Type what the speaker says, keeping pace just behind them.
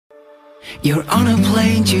You're on a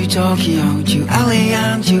plane to Tokyo, to LA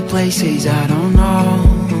and to places I don't know.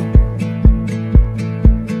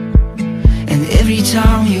 And every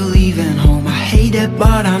time you're leaving home, I hate it,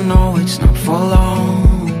 but I know it's not for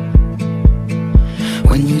long.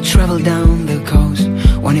 When you travel down the coast,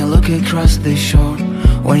 when you look across the shore,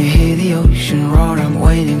 when you hear the ocean roar, I'm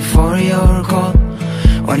waiting for your call.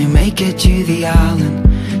 When you make it to the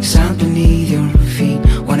island, sand beneath your feet,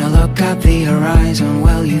 when I look at the horizon,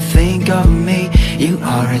 well, you think of me. You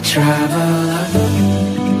are a traveler.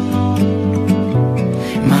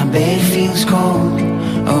 My bed feels cold,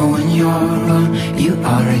 oh, when you're gone. You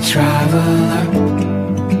are a traveler.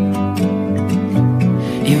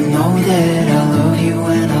 You know that I love you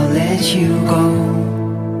when I let you go.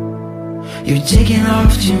 You're taking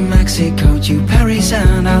off to Mexico, to Paris,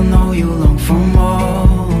 and I know you long for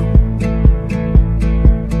more.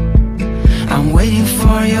 I'm waiting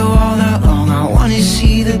for you all along. I wanna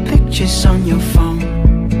see the pictures on your phone.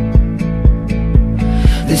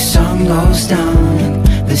 The sun goes down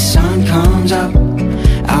and the sun comes up.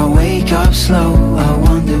 I wake up slow, I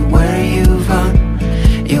wonder where you've gone.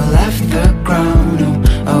 You left the ground,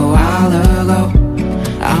 oh, a while ago.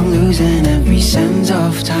 I'm losing every sense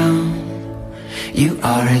of time. You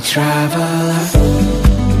are a traveler.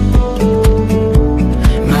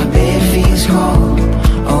 My bed feels cold,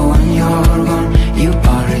 oh, when you're gone. You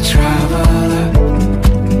are a traveler.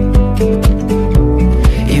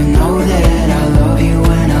 You know that I love you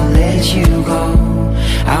when I let you go.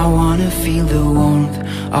 I wanna feel the warmth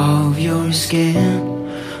of your skin.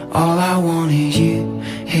 All I want is you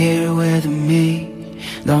here with me.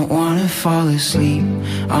 Don't wanna fall asleep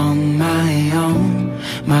on my own.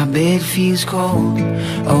 My bed feels cold,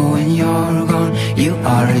 oh, when you're gone. You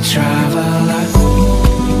are a traveler.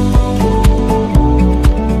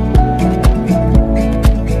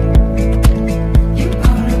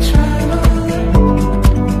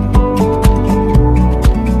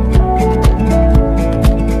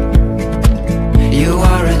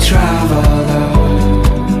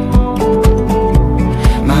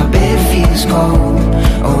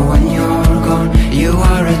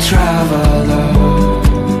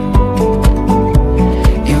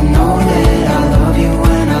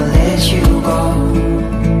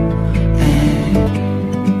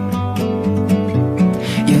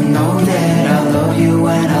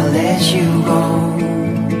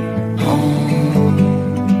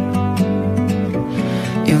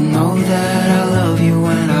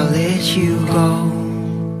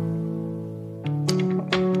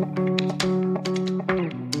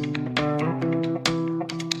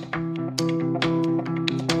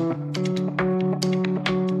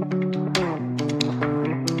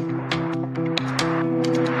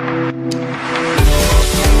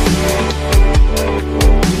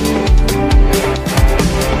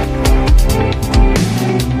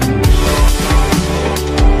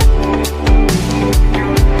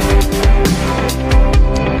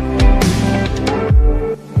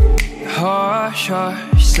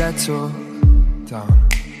 Settle down.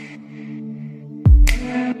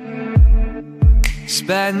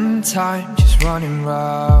 Spend time just running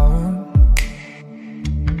round.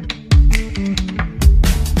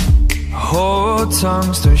 Hold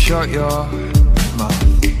tongues, don't shut your mouth.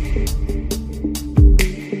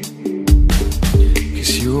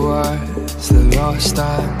 'Cause you was the lost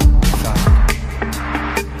and found.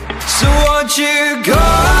 So won't you go,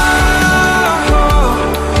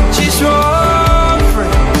 just run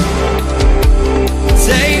free.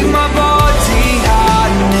 Take my body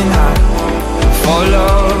hand in hand,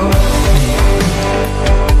 follow me.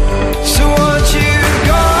 So won't you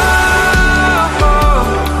go,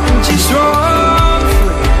 just run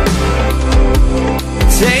free.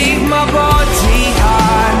 Take my body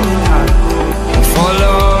hand in hand,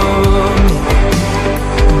 follow me.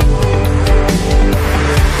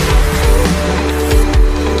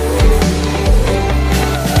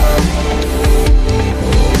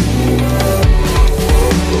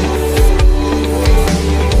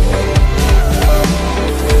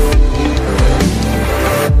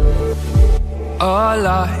 Our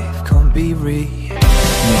life can't be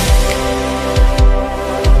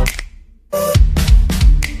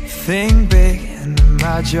think big and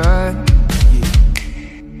imagine you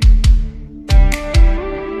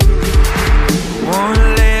won't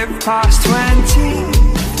live past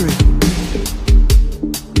 23,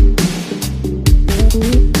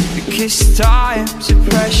 because time's a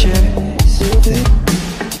precious thing.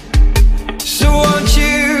 So won't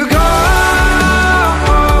you go,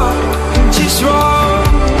 just run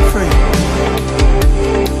free.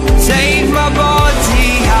 Take my body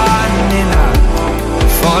hand in hand,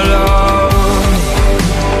 follow me.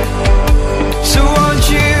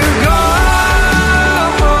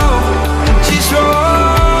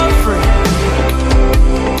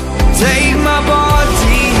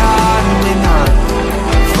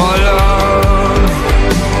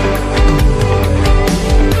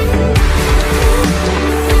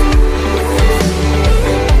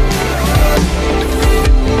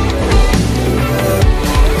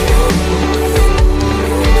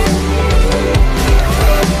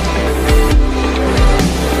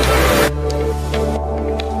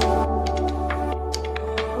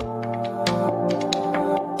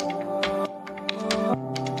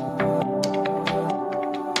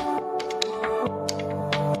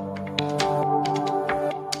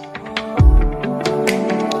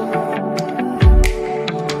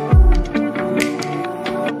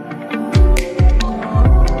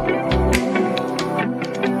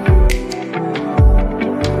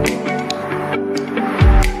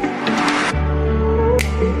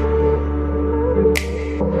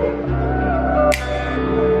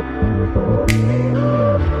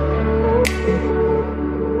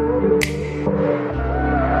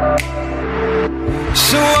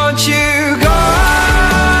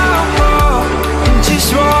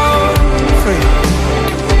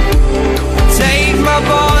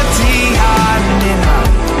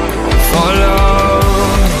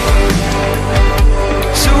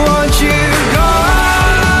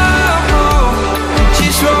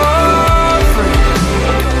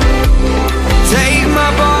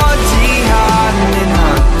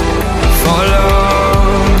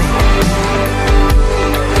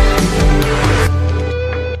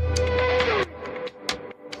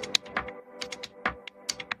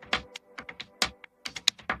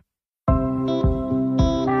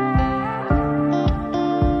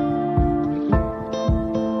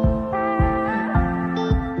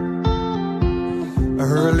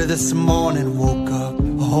 this morning, woke up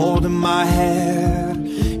holding my head,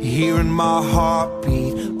 hearing my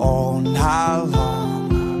heartbeat all night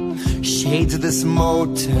long. Shades of this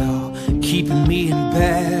motel keeping me in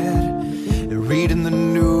bed, reading the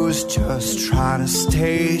news, just trying to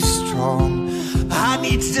stay strong. I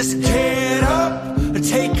need to just get up,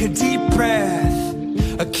 take a deep breath,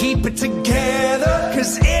 keep it together,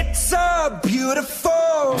 'cause it's a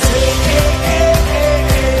beautiful day.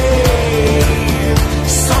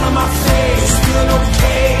 Sun on my face, feeling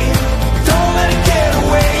okay. Don't let it get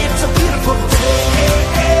away, it's a beautiful day.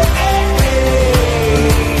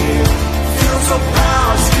 Feeling so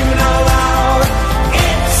proud, screaming out loud.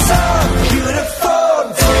 It's a beautiful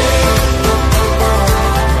day.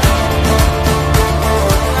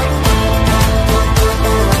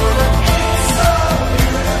 It's a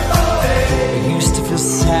beautiful day. I used to feel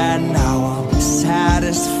sad, now I'm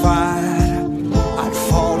satisfied. I'd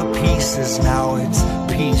fall to pieces, now it's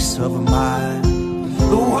peace of mind.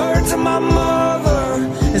 The words of my mother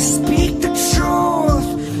speak the truth.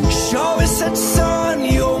 She always said, son,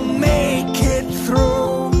 you'll make it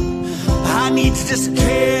through. I need to just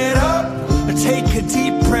get up, take a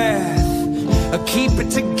deep breath, keep it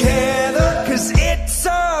together, 'cause it's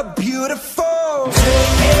a beautiful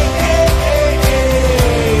day.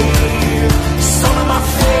 Sun on my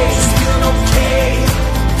face, feeling okay.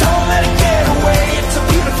 Don't let it get away, it's a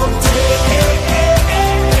beautiful day.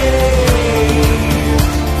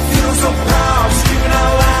 Feel so proud, screaming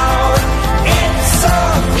out loud. It's a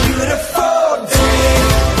beautiful day.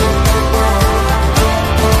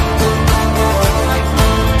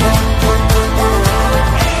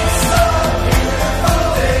 It's a beautiful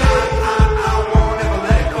day. I won't ever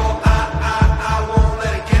let it go. I won't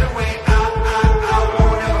let it get away. I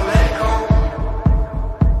won't ever let it go.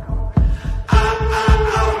 I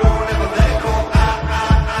won't ever let it go.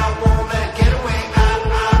 I won't let it get away.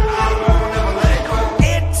 I won't ever let it go.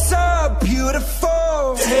 It's a beautiful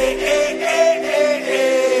day.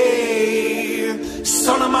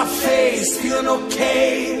 Sun on my face, feeling okay.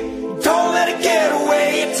 Don't let it get away.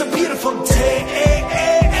 It's a beautiful day.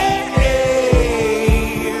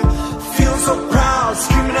 Feeling so proud,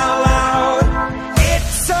 screaming out loud.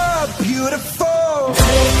 It's a beautiful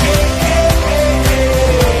day.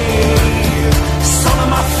 Sun on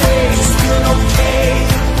my face, feeling okay.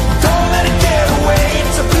 Don't let it get away.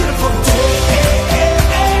 It's a beautiful day.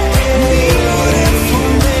 Beautiful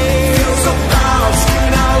day. Feel so proud,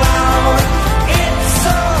 screaming out loud. It's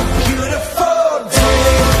a beautiful day.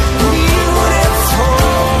 Beautiful.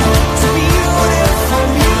 It's beautiful,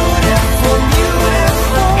 beautiful,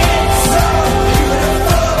 beautiful. It's a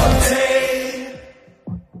beautiful day.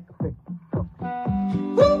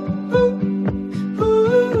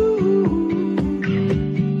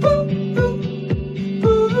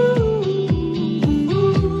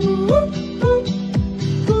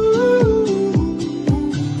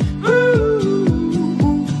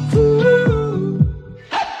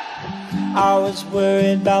 I was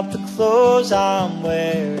worried about the clothes I'm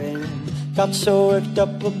wearing, got so worked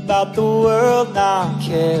up about the world not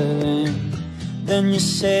caring. Then you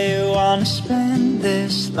say you wanna spend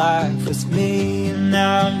this life with me, and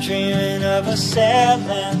now I'm dreaming of us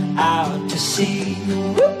sailing out to sea.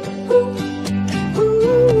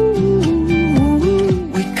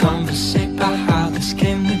 We conversate about how this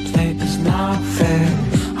game we play is not fair.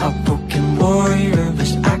 Our broken warrior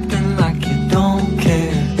is acting like you don't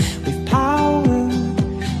care. We've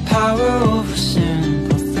power over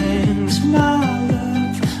simple things, my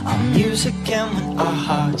love. Our music and when our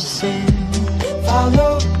hearts sing.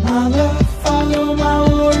 Follow my love, follow my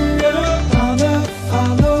warrior. My love,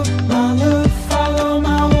 follow my love, follow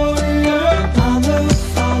my warrior. My love,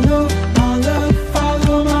 follow my love,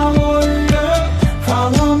 follow my warrior.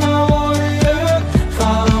 Follow my warrior,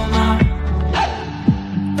 follow my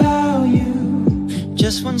value.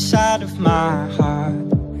 Just one side of my heart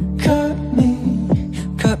cut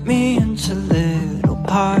me into little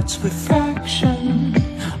parts with fraction.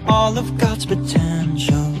 All of God's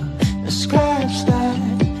potential, a scratch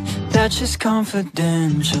that's just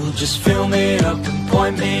confidential. Just fill me up and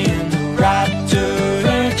point me in the right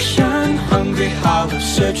direction. Hungry, hollow,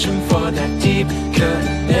 searching for that deep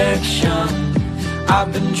connection.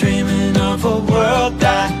 I've been dreaming of a world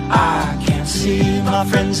that I can't see. My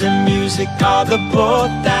friends and music are the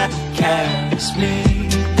boat that carries me.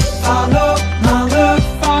 Follow my love,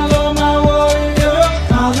 follow my warrior.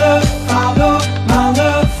 My love, follow my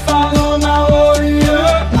love, follow my warrior.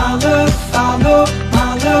 My love, follow my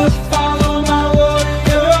love, follow my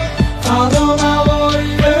warrior. Follow my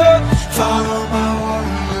warrior, follow my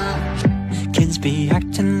warrior. Kids be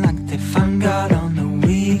acting like they found God on the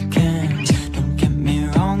weekends. Don't get me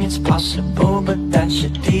wrong,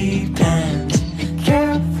 deep end.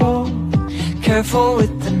 Careful, careful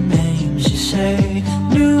with the names you say.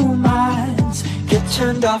 New minds get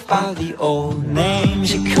turned off by the old names.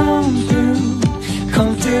 You come through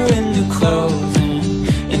in new clothing,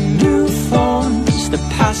 in new forms. The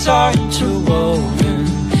past are interwoven.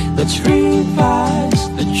 Let's revise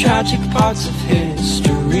the tragic parts of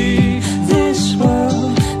history. This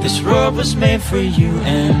world was made for you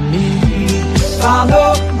and me. Follow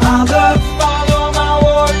my love, follow my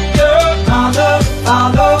warrior. My love,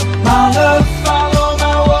 follow my love, follow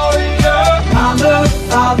my warrior. My love,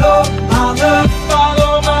 follow my love,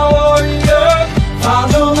 follow my warrior.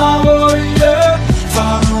 Follow my warrior,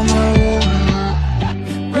 follow my warrior.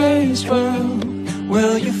 Raised well,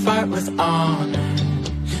 will you fight with honor?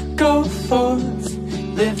 Go forth,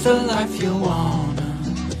 live the life you wanna.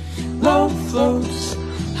 Low floats,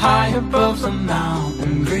 high above the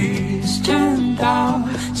mountain breeze.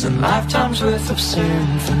 10,000 lifetimes worth of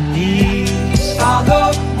symphonies. Follow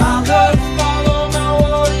my love, follow my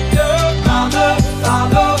warrior. My love,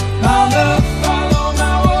 follow my love, follow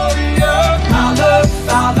my warrior. My love,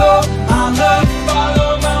 follow my love,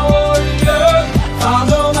 follow my warrior.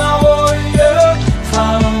 Follow my warrior,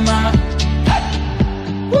 follow my.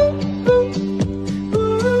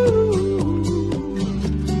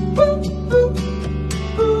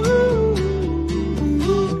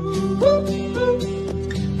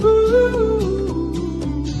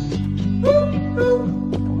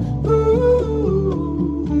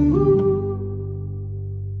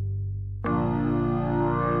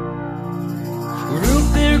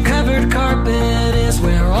 Carpet is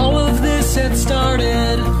where all of this had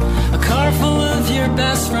started. A car full of your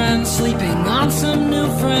best friends sleeping on some new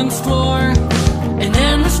friend's floor. An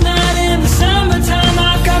endless night in the summertime,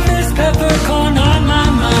 I've got this peppercorn on my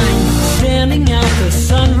mind. Standing out the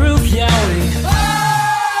sunroof, yelling, oh!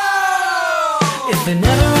 If they're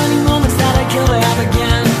never ending moments that I kill, they have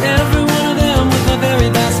again. Every one of them with my very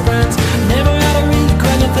best friends. Never had a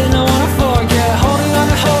regret, nothing I wanna forget. Holding on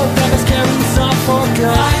to hope that was carrying some for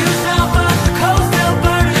good. Find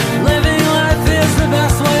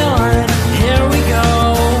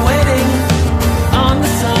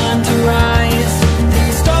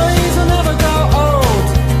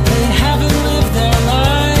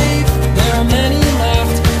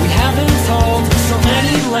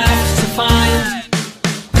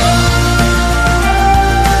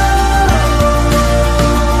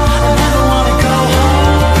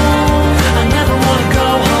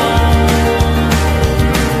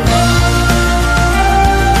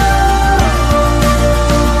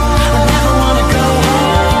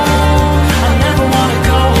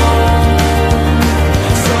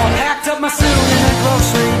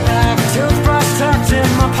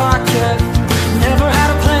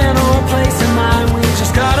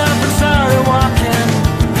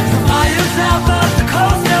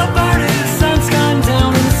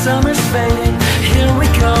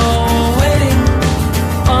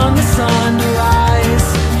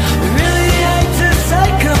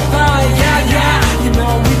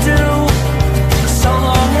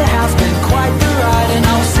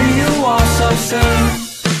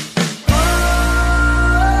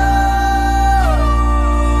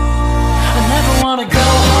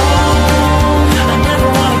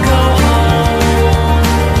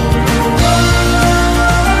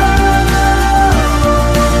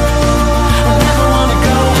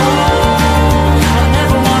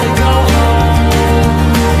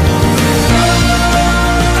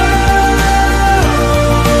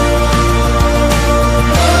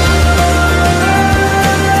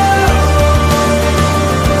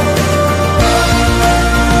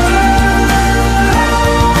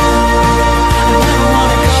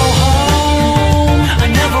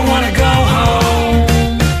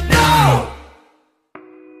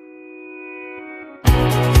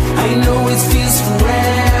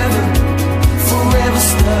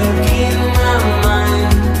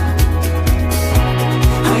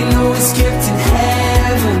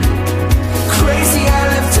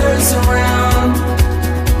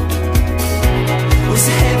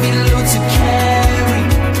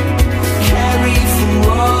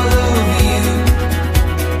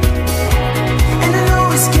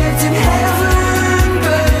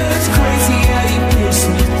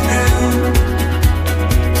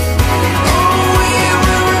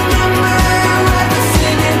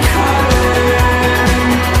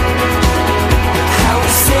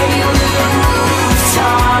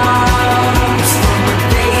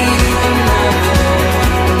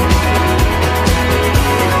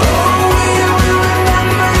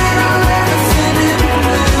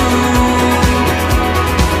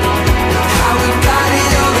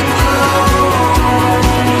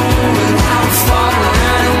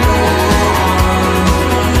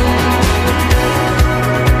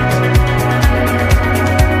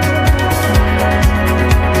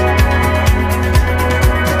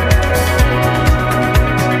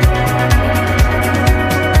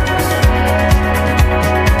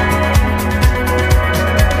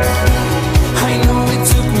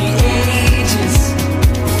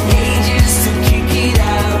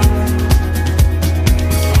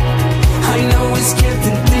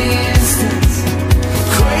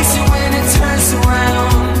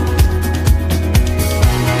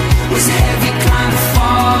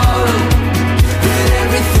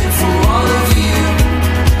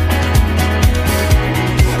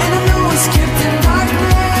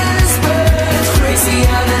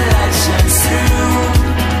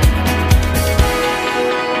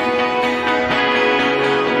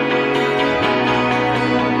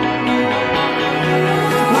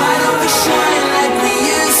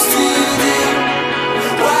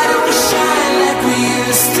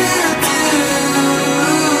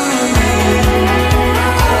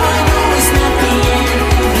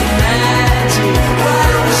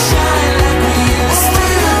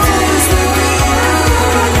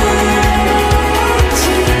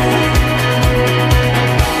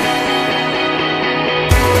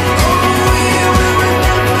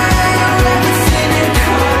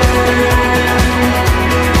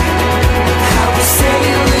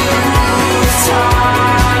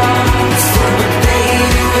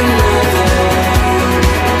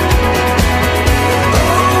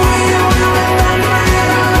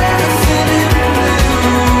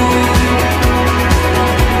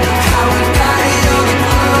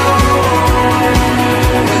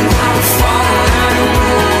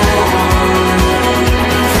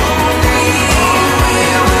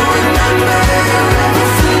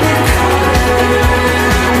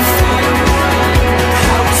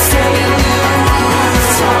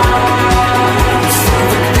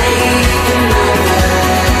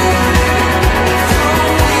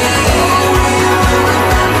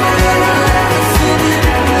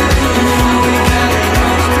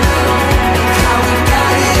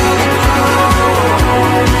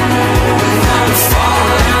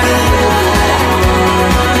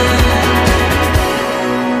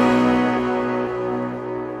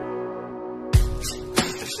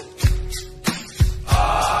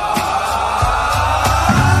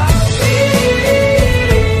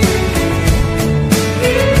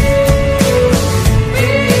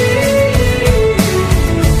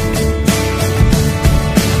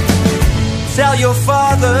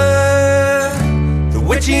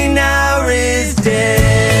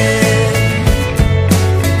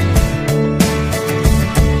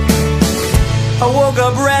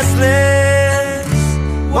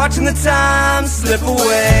watching the time slip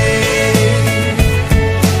away.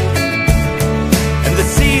 And the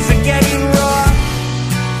seas are getting rough,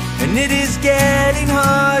 and it is getting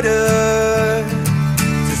harder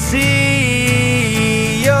to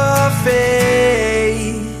see your face.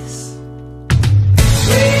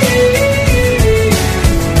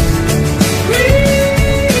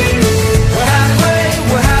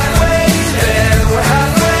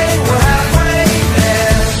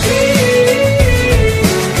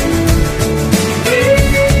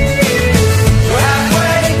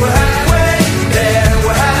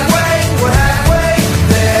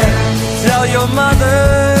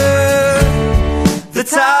 The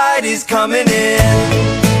tide is coming in.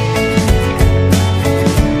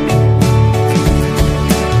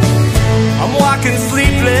 I'm walking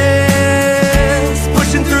sleepless,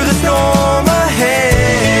 pushing through the storm ahead.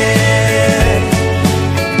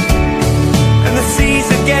 And the seas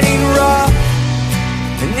are getting rough,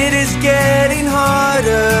 and it is getting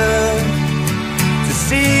harder to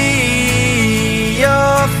see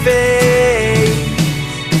your face.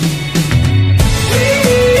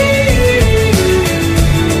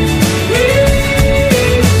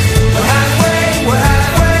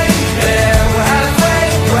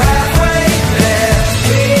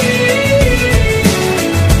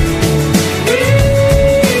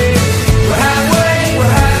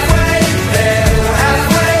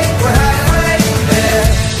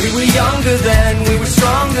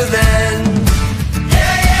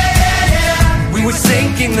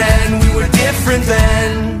 Then we were different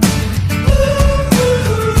then.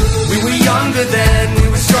 We were younger then, we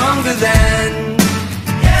were stronger then.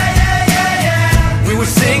 We were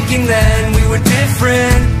sinking then, we were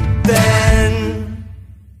different then.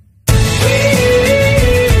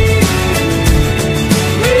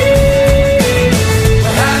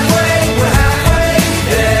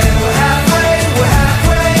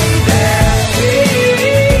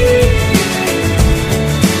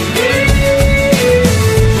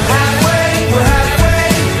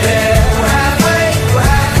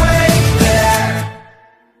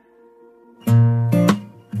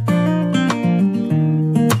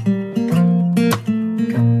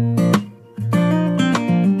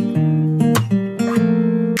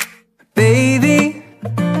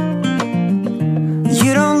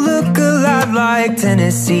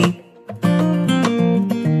 Tennessee,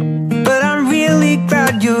 but I'm really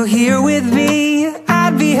glad you're here with me.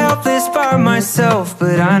 I'd be helpless by myself,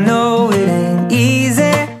 but I know it ain't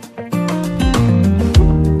easy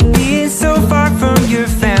being so far from your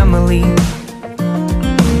family,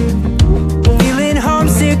 feeling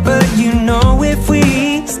homesick, but you know if we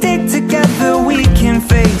stick together we can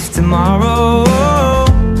face tomorrow.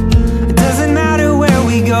 It doesn't matter where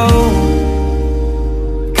we go,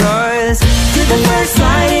 the first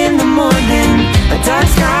light in the morning, a dark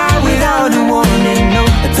sky without a warning. No,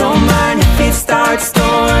 I don't mind if it starts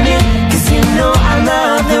storming, cause you know I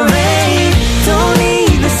love the rain. Don't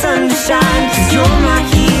need the sun to shine, cause you're my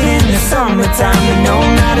heat in the summertime. And no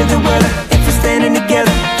matter the weather, if we're standing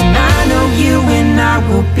together, and I know you and I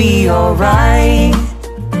will be alright.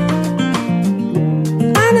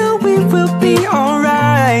 I know we will be alright.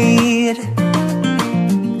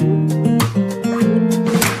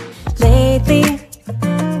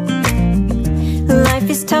 Life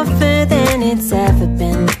is tougher than it's ever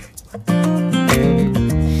been.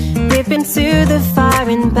 We've been to the fire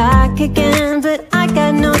and back again, but I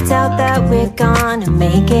got no doubt that we're gonna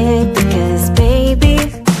make it. Because baby,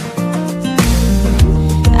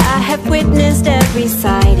 I have witnessed every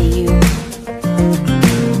side of you.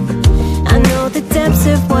 I know the depths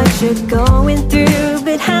of what you're going through,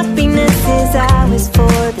 but happiness is ours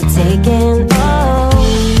for the taking. Oh,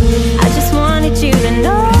 I just wanted you to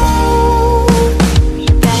know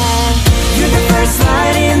that you're the first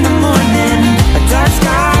light in the morning, a dark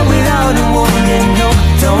sky without a warning. No,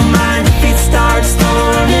 don't mind if it starts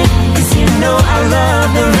storming, cause you know I love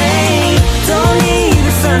the rain. Don't need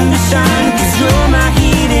the sun to shine, cause you're my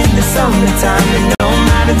heat in the summertime. And no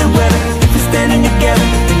matter the weather, if we're standing together,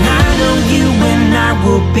 then I know you and I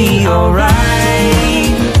will be alright.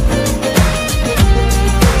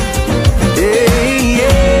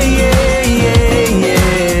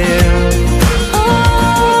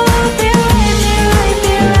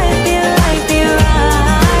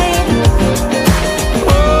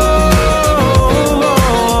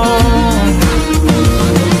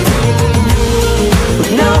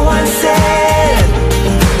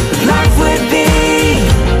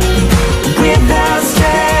 Without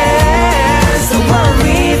stress,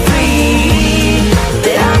 worry free.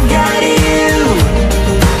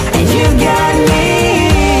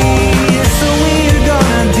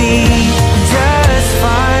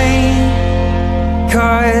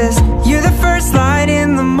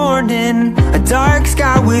 morning, a dark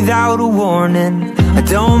sky without a warning. I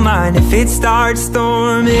don't mind if it starts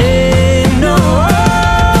storming. No,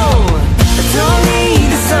 I don't need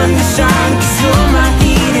the sun to shine, 'cause you're my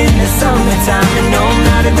heat in the summertime. And no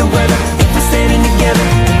matter the weather, if we're standing together,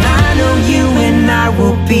 then I know you and I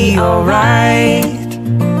will be alright.